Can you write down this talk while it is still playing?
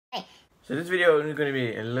So this video is going to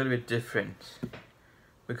be a little bit different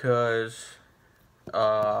because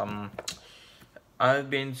I've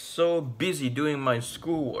been so busy doing my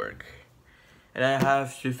schoolwork and I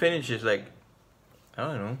have to finish it like, I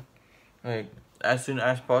don't know, like as soon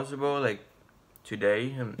as possible, like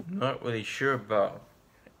today. I'm not really sure about.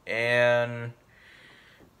 And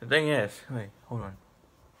the thing is, wait, hold on.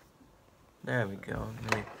 There we go.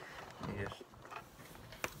 Let me just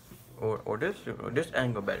or this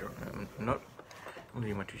angle better. I'm not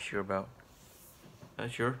really much sure about.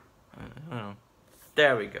 Not sure. I don't know.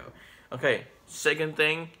 There we go. Okay. Second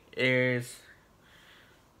thing is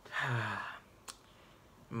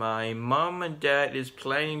my mom and dad is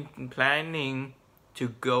planning to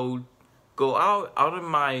go out of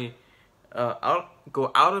my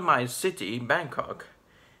go out of my city, Bangkok,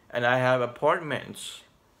 and I have apartments.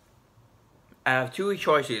 I have two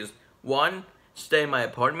choices. One, stay in my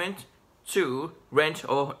apartment. Two, rent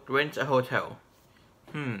a hotel.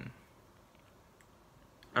 I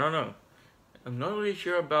don't know. I'm not really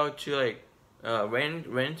sure about to like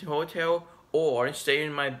rent a hotel or stay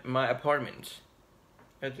in my apartment.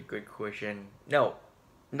 That's a good question. No,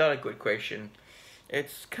 not a good question.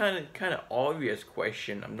 It's kind of obvious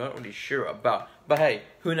question. I'm not really sure about. But hey,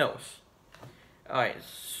 who knows? Alright,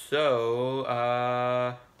 so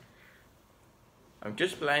I'm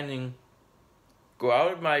just planning go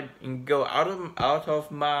out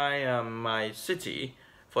of my my city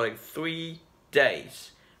for like 3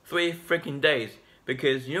 days, 3 freaking days,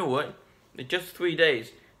 because you know what? It's just 3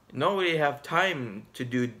 days. Not really have time to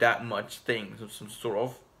do that much things of some sort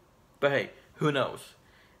of. But hey, who knows?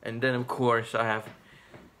 And then of course I have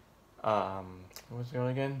what's it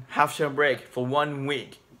called again? Half term break for 1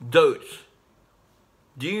 week. Dude,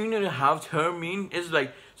 do you know what half term mean? It's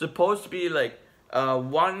like supposed to be like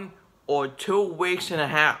 1 or 2 weeks and a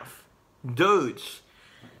half. Dudes,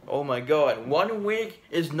 oh my god, 1 week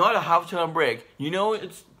is not a half term break. You know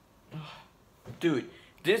it's, dude,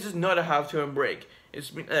 this is not a half term break. It's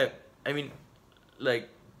been I mean like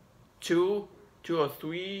 2 or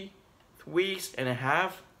 3 weeks and a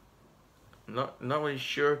half. Not really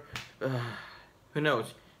sure. Who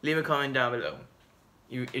knows? Leave a comment down below.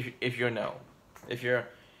 If you know, if you're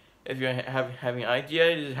having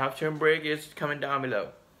idea, this half term break is comment down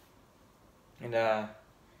below. And I'm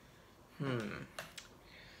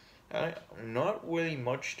not really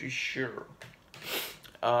much too sure.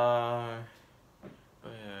 What?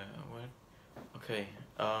 Okay.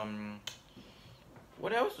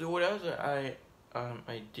 What else?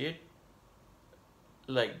 I did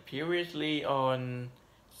like previously on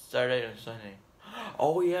Saturday and Sunday.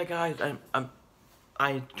 Oh yeah, guys,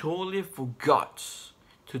 I totally forgot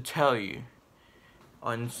to tell you.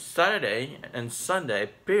 On Saturday and Sunday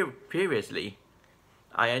previously,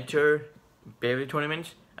 I entered Baby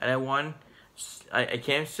tournament and I won. I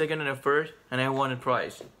came second in the first and I won the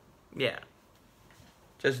prize. Yeah,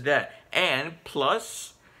 just that. And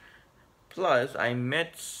plus I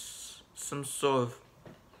met some sort of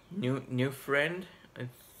new friend. I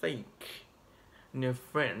think new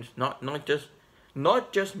friends, not just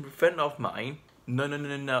friend of mine.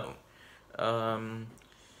 No.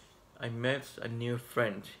 I met a new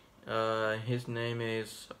friend. His name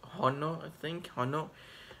is Hono, I think Hono,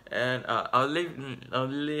 and I'll leave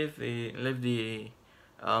the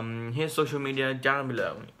his social media down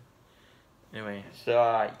below. Anyway,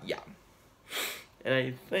 so yeah, and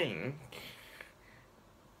I think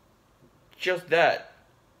just that.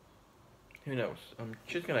 Who knows? I'm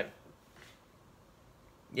just gonna,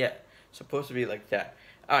 yeah, supposed to be like that.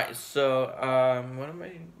 Alright, so what am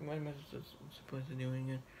I supposed to do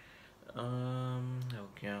again? Oh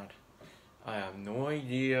god, I have no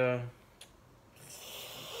idea.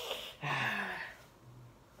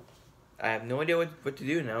 I have no idea what to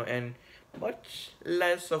do now, and much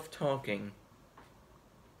less of talking.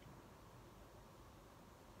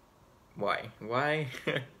 Why?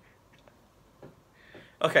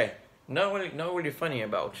 Okay, not really funny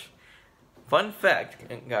about. Fun fact,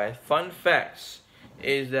 guys. Fun facts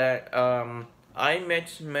is that I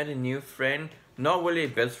met a new friend. Not really a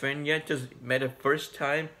best friend yet. Just met a first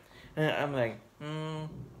time, and I'm like,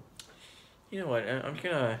 you know what? I'm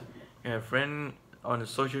gonna a friend on the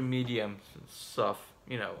social media stuff.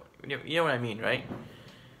 You know what I mean, right?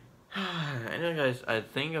 Anyway, guys, I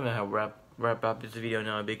think I'm gonna wrap up this video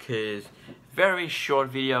now because very short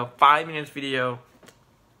video, 5 minutes video.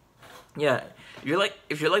 Yeah,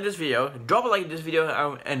 if you like this video, drop a like this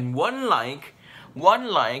video and one like,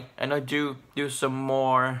 and I'll do some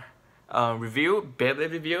more review,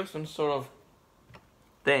 Beyblade review, some sort of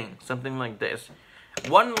thing, something like this.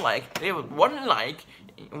 One like,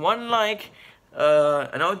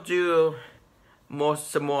 and I'll do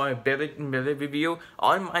some more Beyblade review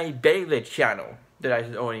on my Beyblade channel that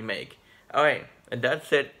I already make. Alright, and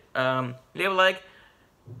that's it. Leave a like,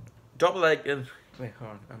 drop a like, and wait,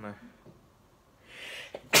 hold on,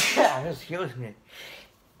 excuse me.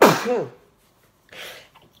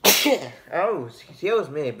 Oh, excuse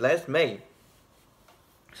me, bless me.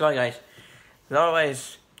 Sorry guys. As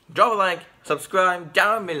always, drop a like, subscribe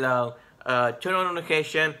down below, turn on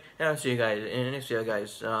notification, and I'll see you guys in the next video,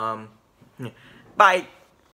 guys. Bye.